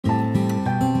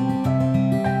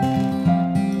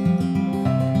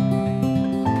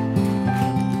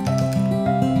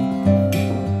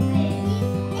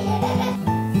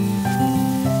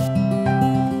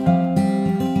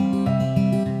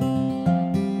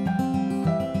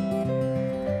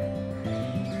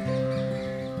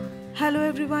Hello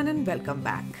everyone and welcome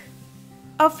back.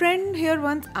 A friend here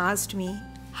once asked me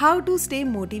how to stay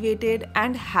motivated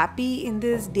and happy in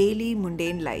this daily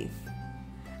mundane life.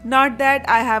 Not that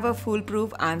I have a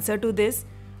foolproof answer to this,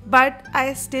 but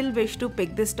I still wish to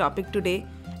pick this topic today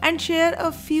and share a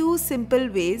few simple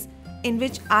ways in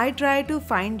which I try to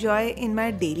find joy in my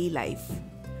daily life.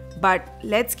 But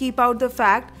let's keep out the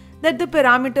fact that the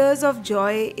parameters of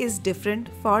joy is different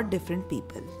for different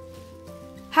people.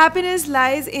 Happiness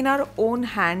lies in our own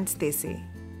hands, they say.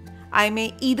 I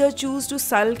may either choose to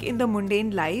sulk in the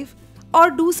mundane life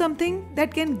or do something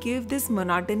that can give this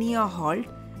monotony a halt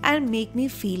and make me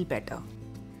feel better.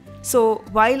 So,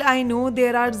 while I know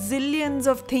there are zillions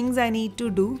of things I need to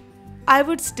do, I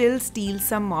would still steal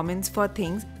some moments for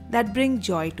things that bring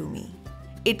joy to me.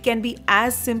 It can be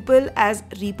as simple as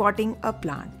repotting a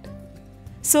plant.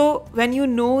 So, when you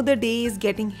know the day is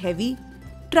getting heavy,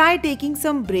 try taking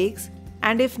some breaks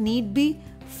and if need be,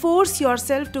 force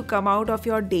yourself to come out of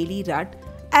your daily rut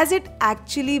as it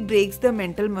actually breaks the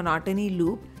mental monotony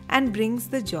loop and brings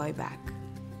the joy back.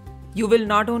 You will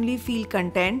not only feel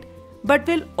content but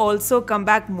will also come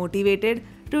back motivated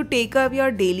to take up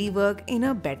your daily work in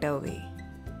a better way.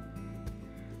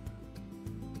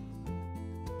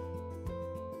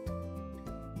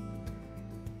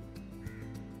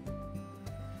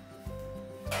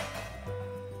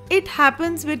 It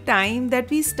happens with time that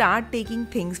we start taking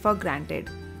things for granted,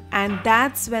 and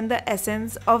that's when the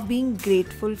essence of being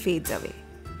grateful fades away.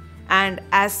 And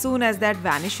as soon as that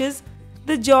vanishes,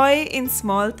 the joy in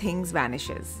small things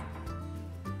vanishes.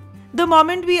 The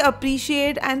moment we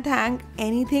appreciate and thank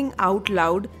anything out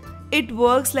loud, it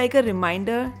works like a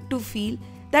reminder to feel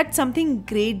that something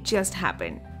great just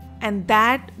happened, and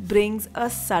that brings a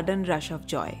sudden rush of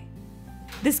joy.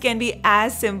 This can be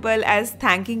as simple as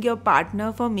thanking your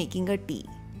partner for making a tea.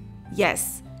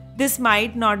 Yes, this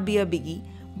might not be a biggie,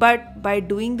 but by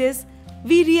doing this,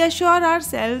 we reassure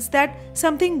ourselves that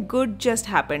something good just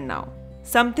happened now.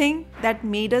 Something that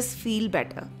made us feel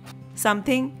better.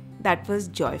 Something that was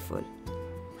joyful.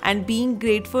 And being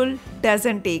grateful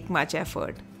doesn't take much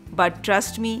effort. But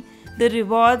trust me, the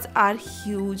rewards are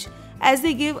huge as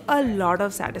they give a lot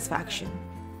of satisfaction.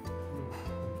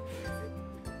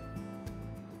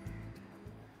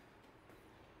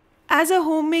 As a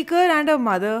homemaker and a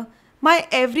mother, my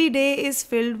everyday is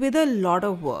filled with a lot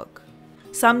of work.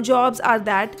 Some jobs are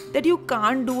that you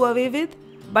can't do away with,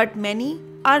 but many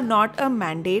are not a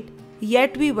mandate,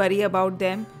 yet we worry about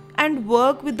them and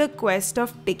work with the quest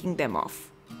of ticking them off.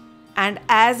 And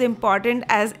as important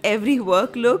as every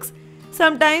work looks,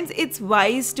 sometimes it's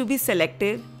wise to be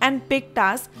selective and pick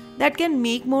tasks that can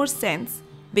make more sense,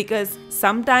 because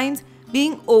sometimes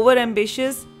being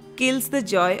overambitious kills the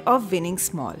joy of winning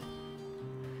small.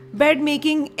 Bed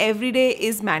making every day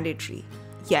is mandatory,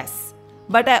 yes,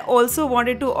 but I also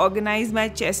wanted to organize my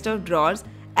chest of drawers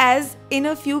as in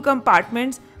a few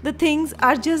compartments the things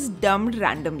are just dumped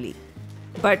randomly.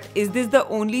 But is this the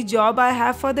only job I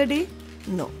have for the day?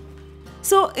 No.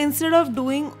 So instead of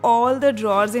doing all the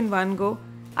drawers in one go,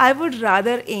 I would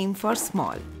rather aim for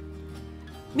small.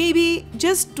 Maybe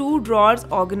just 2 drawers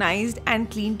organized and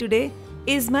clean today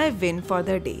is my win for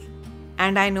the day.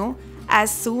 And I know as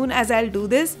soon as I'll do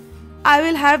this, I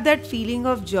will have that feeling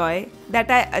of joy that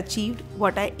I achieved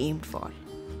what I aimed for.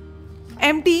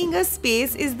 Emptying a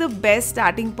space is the best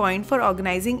starting point for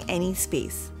organizing any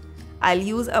space. I'll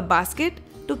use a basket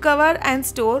to cover and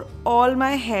store all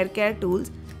my hair care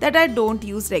tools that I don't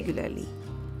use regularly.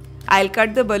 I'll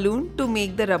cut the balloon to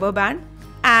make the rubber band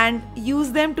and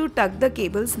use them to tuck the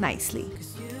cables nicely.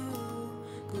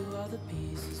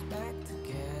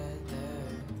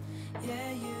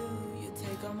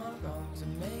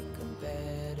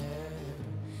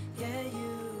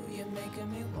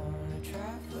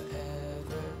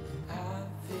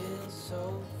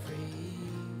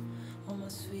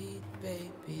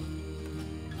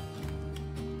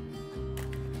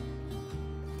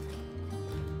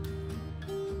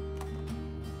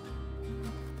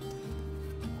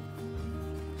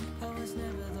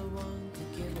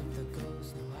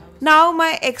 Now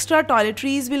my extra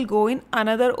toiletries will go in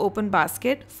another open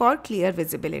basket for clear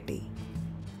visibility.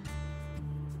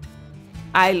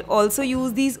 I'll also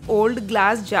use these old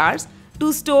glass jars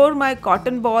to store my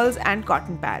cotton balls and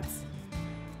cotton pads.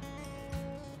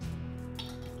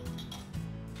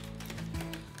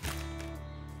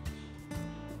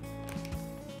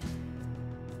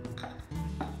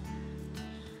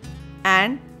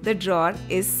 And the drawer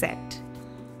is set.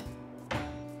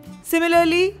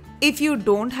 Similarly, if you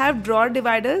don't have drawer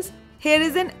dividers, here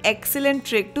is an excellent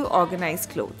trick to organize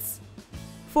clothes.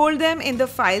 Fold them in the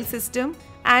file system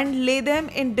and lay them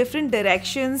in different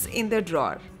directions in the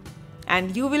drawer.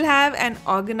 and you will have an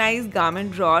organized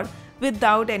garment drawer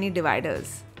without any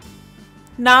dividers.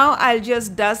 Now I'll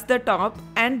just dust the top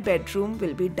and bedroom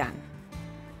will be done.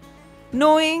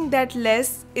 Knowing that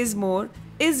less is more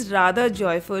is rather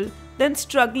joyful than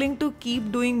struggling to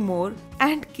keep doing more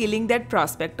and killing that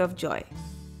prospect of joy.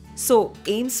 So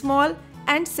aim small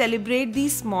and celebrate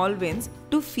these small wins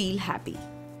to feel happy.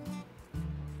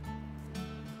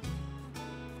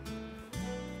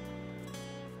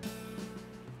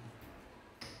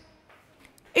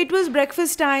 It was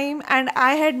breakfast time and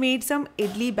I had made some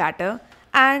idli batter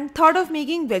and thought of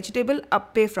making vegetable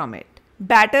appe from it.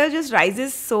 Batter just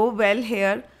rises so well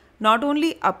here, not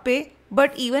only appe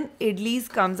but even idlis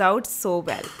comes out so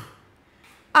well.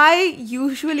 I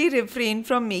usually refrain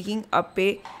from making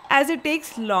appe as it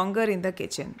takes longer in the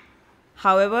kitchen.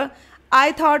 However,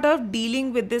 I thought of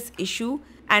dealing with this issue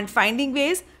and finding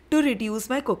ways to reduce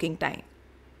my cooking time.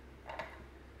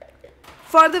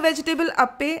 For the vegetable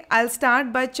appe, I'll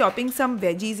start by chopping some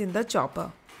veggies in the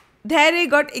chopper. Dhare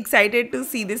got excited to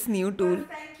see this new tool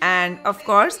and of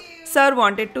course, Sir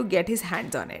wanted to get his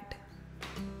hands on it.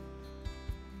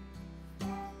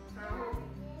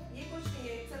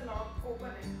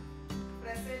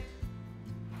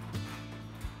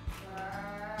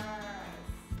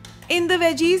 In the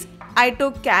veggies, I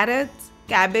took carrots,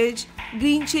 cabbage,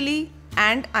 green chili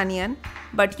and onion,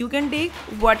 but you can take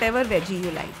whatever veggie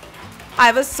you like.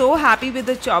 I was so happy with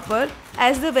the chopper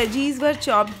as the veggies were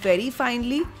chopped very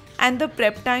finely and the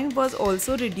prep time was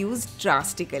also reduced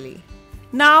drastically.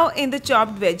 Now in the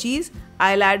chopped veggies,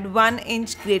 I'll add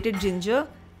 1-inch grated ginger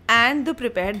and the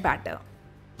prepared batter.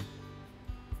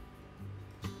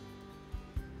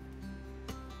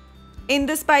 In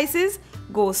the spices,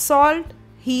 go salt,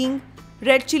 hing,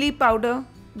 red chili powder,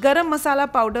 garam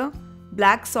masala powder,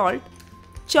 black salt,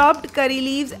 chopped curry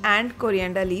leaves and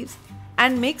coriander leaves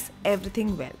and mix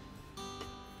everything well.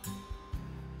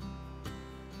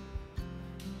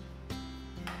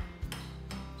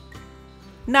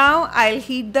 Now I'll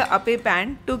heat the appe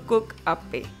pan to cook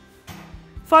appe.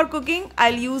 For cooking,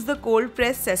 I'll use the cold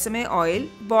pressed sesame oil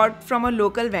bought from a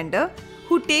local vendor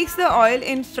who takes the oil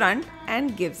in front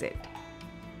and gives it.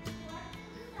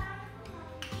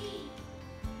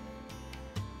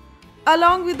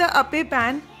 Along with the appe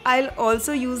pan, I'll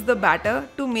also use the batter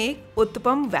to make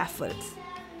uttapam waffles.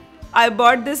 I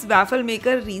bought this waffle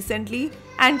maker recently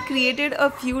and created a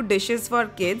few dishes for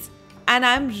kids and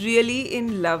I'm really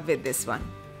in love with this one.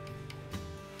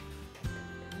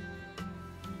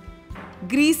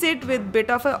 Grease it with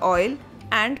bit of oil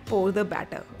and pour the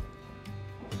batter.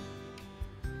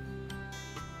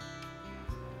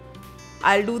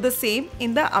 I'll do the same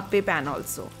in the appe pan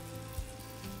also.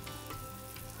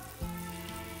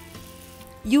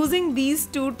 Using these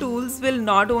two tools will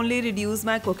not only reduce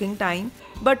my cooking time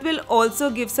but will also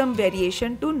give some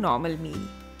variation to normal meal.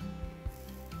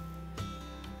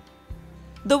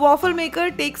 The waffle maker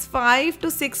takes 5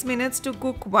 to 6 minutes to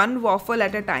cook one waffle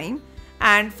at a time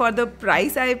and for the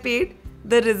price I paid,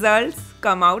 the results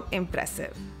come out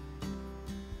impressive.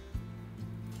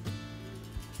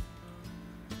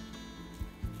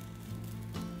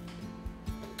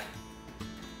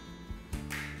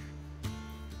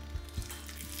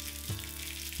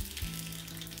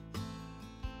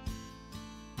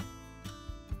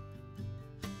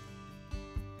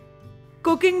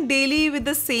 Cooking daily with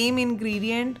the same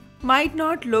ingredient might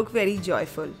not look very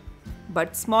joyful,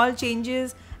 but small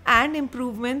changes and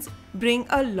improvements bring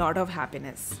a lot of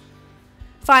happiness.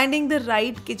 Finding the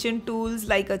right kitchen tools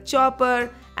like a chopper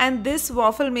and this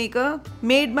waffle maker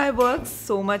made my work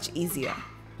so much easier.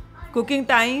 Cooking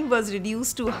time was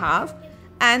reduced to half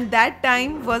and that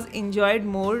time was enjoyed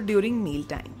more during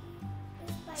mealtime.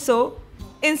 So,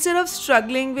 instead of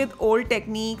struggling with old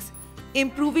techniques,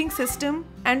 improving system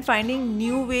and finding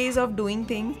new ways of doing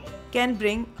things can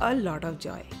bring a lot of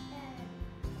joy.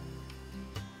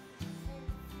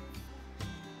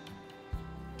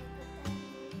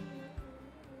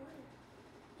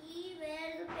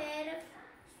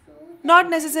 Not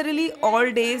necessarily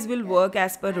all days will work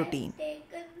as per routine.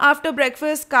 After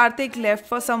breakfast, Karthik left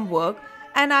for some work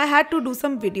and I had to do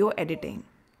some video editing.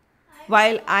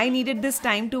 While I needed this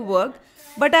time to work,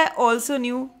 but I also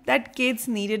knew that kids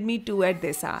needed me too at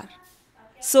this hour.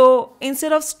 So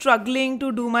instead of struggling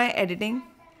to do my editing,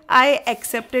 I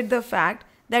accepted the fact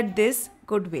that this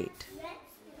could wait.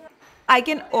 I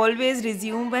can always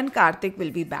resume when Karthik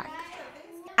will be back.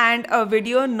 And a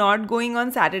video not going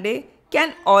on Saturday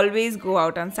can always go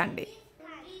out on Sunday.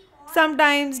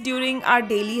 Sometimes during our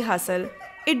daily hustle,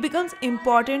 it becomes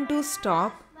important to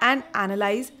stop and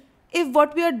analyze if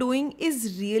what we are doing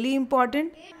is really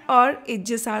important or it's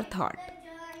just our thought.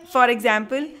 For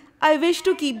example, I wish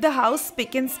to keep the house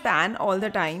spick and span all the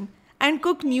time and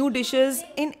cook new dishes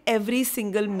in every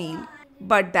single meal,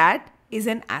 but that is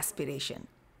an aspiration.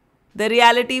 The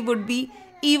reality would be,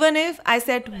 even if I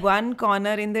set one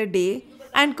corner in the day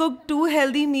and cooked two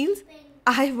healthy meals,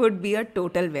 I would be a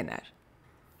total winner.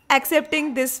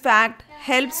 Accepting this fact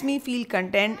helps me feel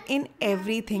content in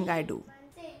everything I do.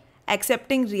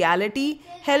 Accepting reality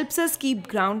helps us keep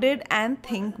grounded and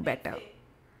think better.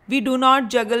 We do not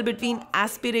juggle between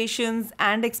aspirations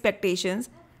and expectations.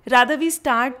 Rather, we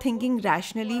start thinking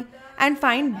rationally and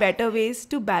find better ways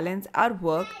to balance our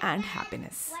work and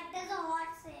happiness. What does a horse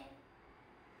say?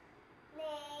 Neigh.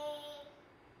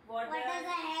 What does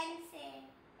a hen say?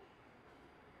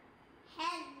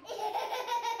 Hen.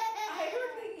 I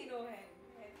don't think you know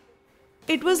hen.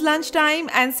 It was lunchtime,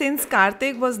 and since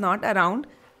Karthik was not around,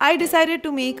 I decided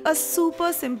to make a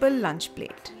super simple lunch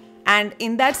plate. And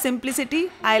in that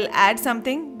simplicity, I'll add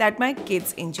something that my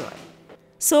kids enjoy.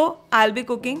 So, I'll be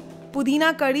cooking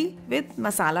Pudhina curry with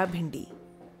Masala Bhindi.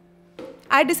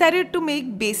 I decided to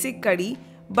make basic curry,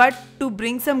 but to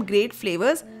bring some great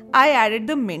flavors, I added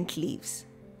the mint leaves.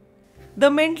 The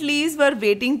mint leaves were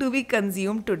waiting to be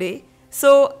consumed today,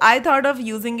 so I thought of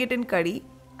using it in curry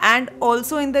and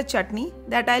also in the chutney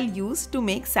that I'll use to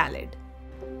make salad.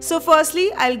 So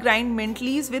firstly, I'll grind mint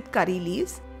leaves with curry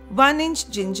leaves, 1-inch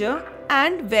ginger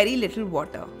and very little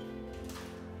water.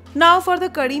 Now for the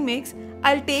curry mix,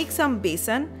 I'll take some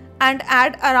besan and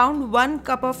add around 1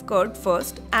 cup of curd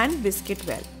first and whisk it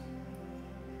well.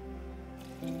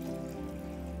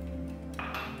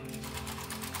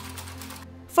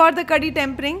 For the curry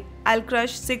tempering, I'll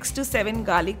crush 6 to 7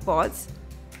 garlic pods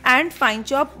and fine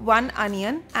chop 1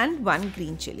 onion and 1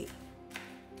 green chili.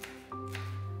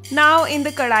 Now in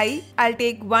the kadai, I'll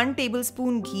take 1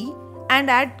 tablespoon ghee and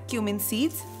add cumin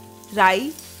seeds,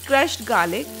 rye, crushed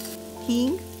garlic,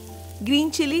 hing,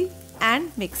 green chili and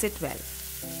mix it well.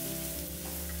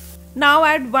 Now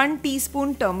add 1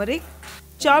 teaspoon turmeric,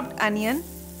 chopped onion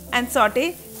and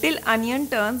saute till onion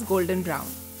turns golden brown.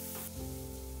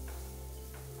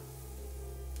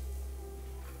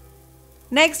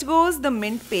 Next goes the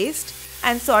mint paste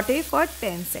and saute for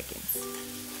 10 seconds.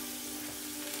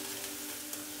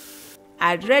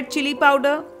 Add red chili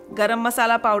powder, garam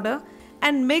masala powder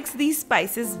and mix these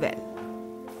spices well.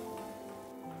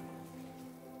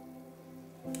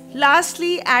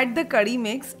 Lastly, add the curry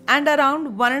mix and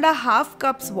around 1.5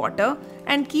 cups water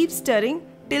and keep stirring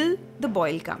till the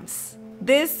boil comes.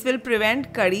 This will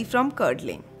prevent curry from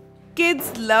curdling.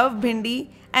 Kids love bhindi,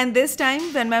 and this time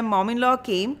when my mom-in-law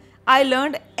came, I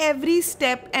learned every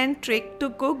step and trick to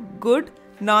cook good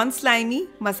non-slimy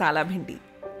masala bhindi.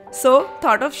 So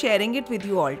thought of sharing it with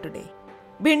you all today.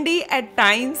 Bhindi at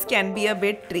times can be a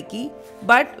bit tricky,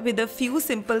 but with a few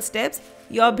simple steps,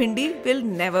 your bhindi will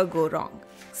never go wrong.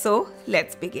 So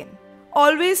let's begin.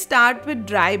 Always start with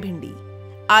dry bhindi.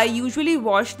 I usually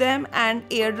wash them and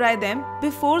air dry them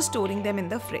before storing them in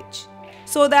the fridge,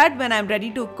 so that when I'm ready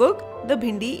to cook, the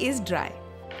bhindi is dry.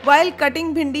 While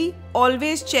cutting bhindi,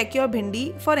 always check your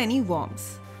bhindi for any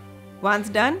worms. Once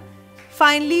done,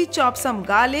 finely chop some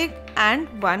garlic and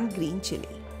 1 green chili.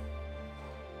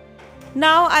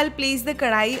 Now I'll place the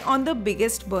kadai on the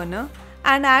biggest burner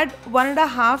and add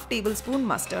 1.5 tablespoon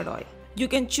mustard oil. You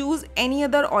can choose any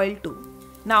other oil too.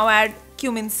 Now add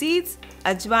cumin seeds,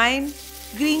 ajwain,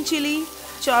 green chili,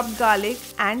 chopped garlic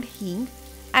and hing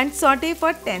and saute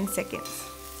for 10 seconds.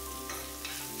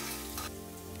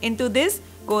 Into this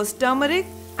goes turmeric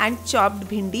and chopped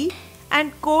bhindi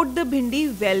and coat the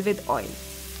bhindi well with oil.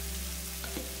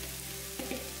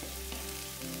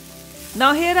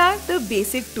 Now here are the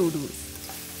basic to-dos.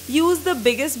 Use the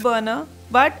biggest burner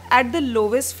but at the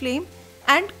lowest flame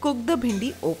and cook the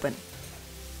bhindi open.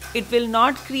 It will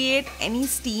not create any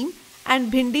steam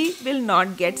and bhindi will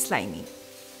not get slimy.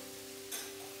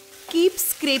 Keep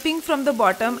scraping from the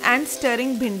bottom and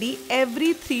stirring bhindi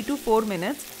every 3 to 4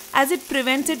 minutes as it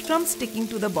prevents it from sticking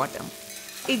to the bottom.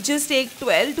 It just takes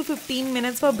 12 to 15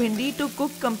 minutes for bhindi to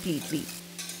cook completely.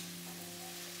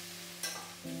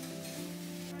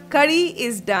 Curry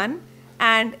is done,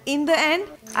 and in the end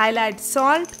I'll add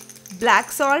salt,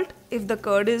 black salt if the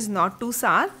curd is not too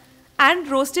sour and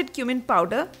roasted cumin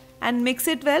powder and mix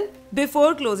it well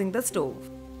before closing the stove.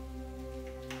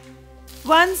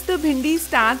 Once the bhindi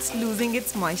starts losing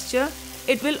its moisture,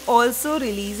 it will also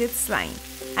release its slime,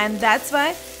 and that's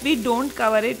why we don't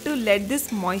cover it to let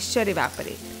this moisture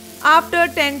evaporate. After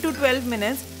 10 to 12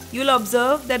 minutes, you'll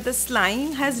observe that the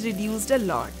slime has reduced a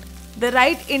lot. The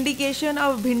right indication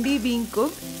of bhindi being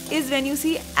cooked is when you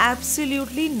see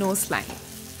absolutely no slime.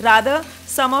 Rather,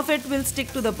 some of it will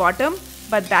stick to the bottom,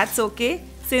 but that's okay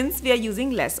since we are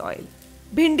using less oil.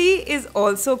 Bhindi is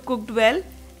also cooked well,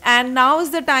 and now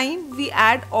is the time we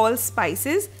add all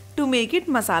spices to make it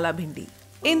masala bhindi.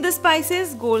 In the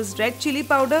spices goes red chili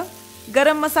powder,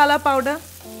 garam masala powder,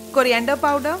 coriander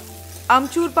powder,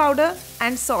 amchur powder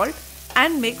and salt,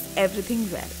 and mix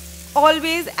everything well.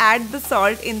 Always add the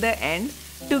salt in the end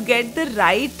to get the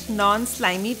right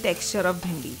non-slimy texture of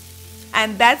bhindi.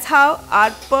 And that's how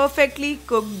our perfectly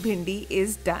cooked bhindi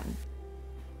is done.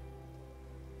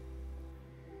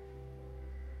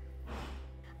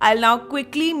 I'll now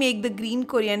quickly make the green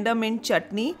coriander mint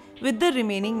chutney with the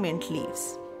remaining mint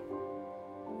leaves.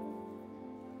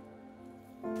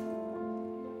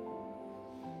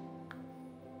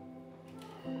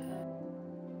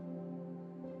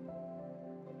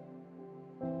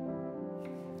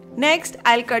 Next,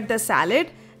 I'll cut the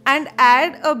salad and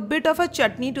add a bit of a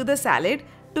chutney to the salad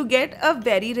to get a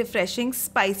very refreshing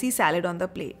spicy salad on the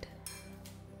plate.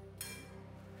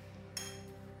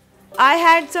 I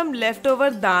had some leftover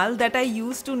dal that I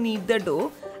used to knead the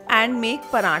dough and make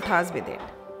parathas with it.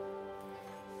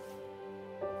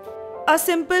 A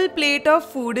simple plate of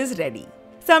food is ready.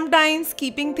 Sometimes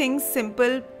keeping things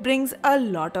simple brings a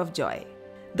lot of joy.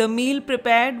 The meal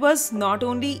prepared was not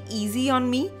only easy on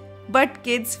me, but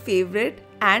kids' favorite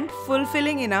and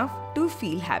fulfilling enough to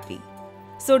feel happy.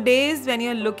 So days when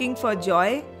you're looking for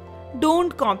joy,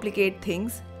 don't complicate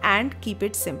things and keep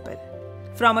it simple.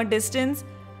 From a distance,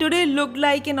 today looked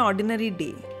like an ordinary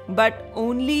day, but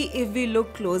only if we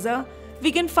look closer,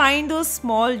 we can find those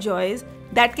small joys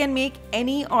that can make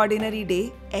any ordinary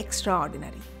day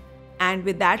extraordinary. And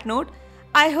with that note,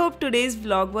 I hope today's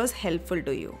vlog was helpful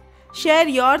to you. Share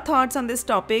your thoughts on this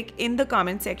topic in the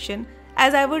comment section,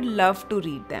 as I would love to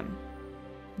read them.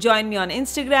 Join me on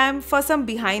Instagram for some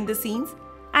behind the scenes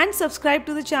and subscribe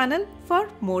to the channel for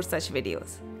more such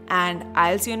videos. And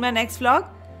I'll see you in my next vlog.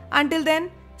 Until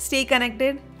then, stay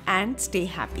connected and stay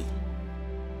happy.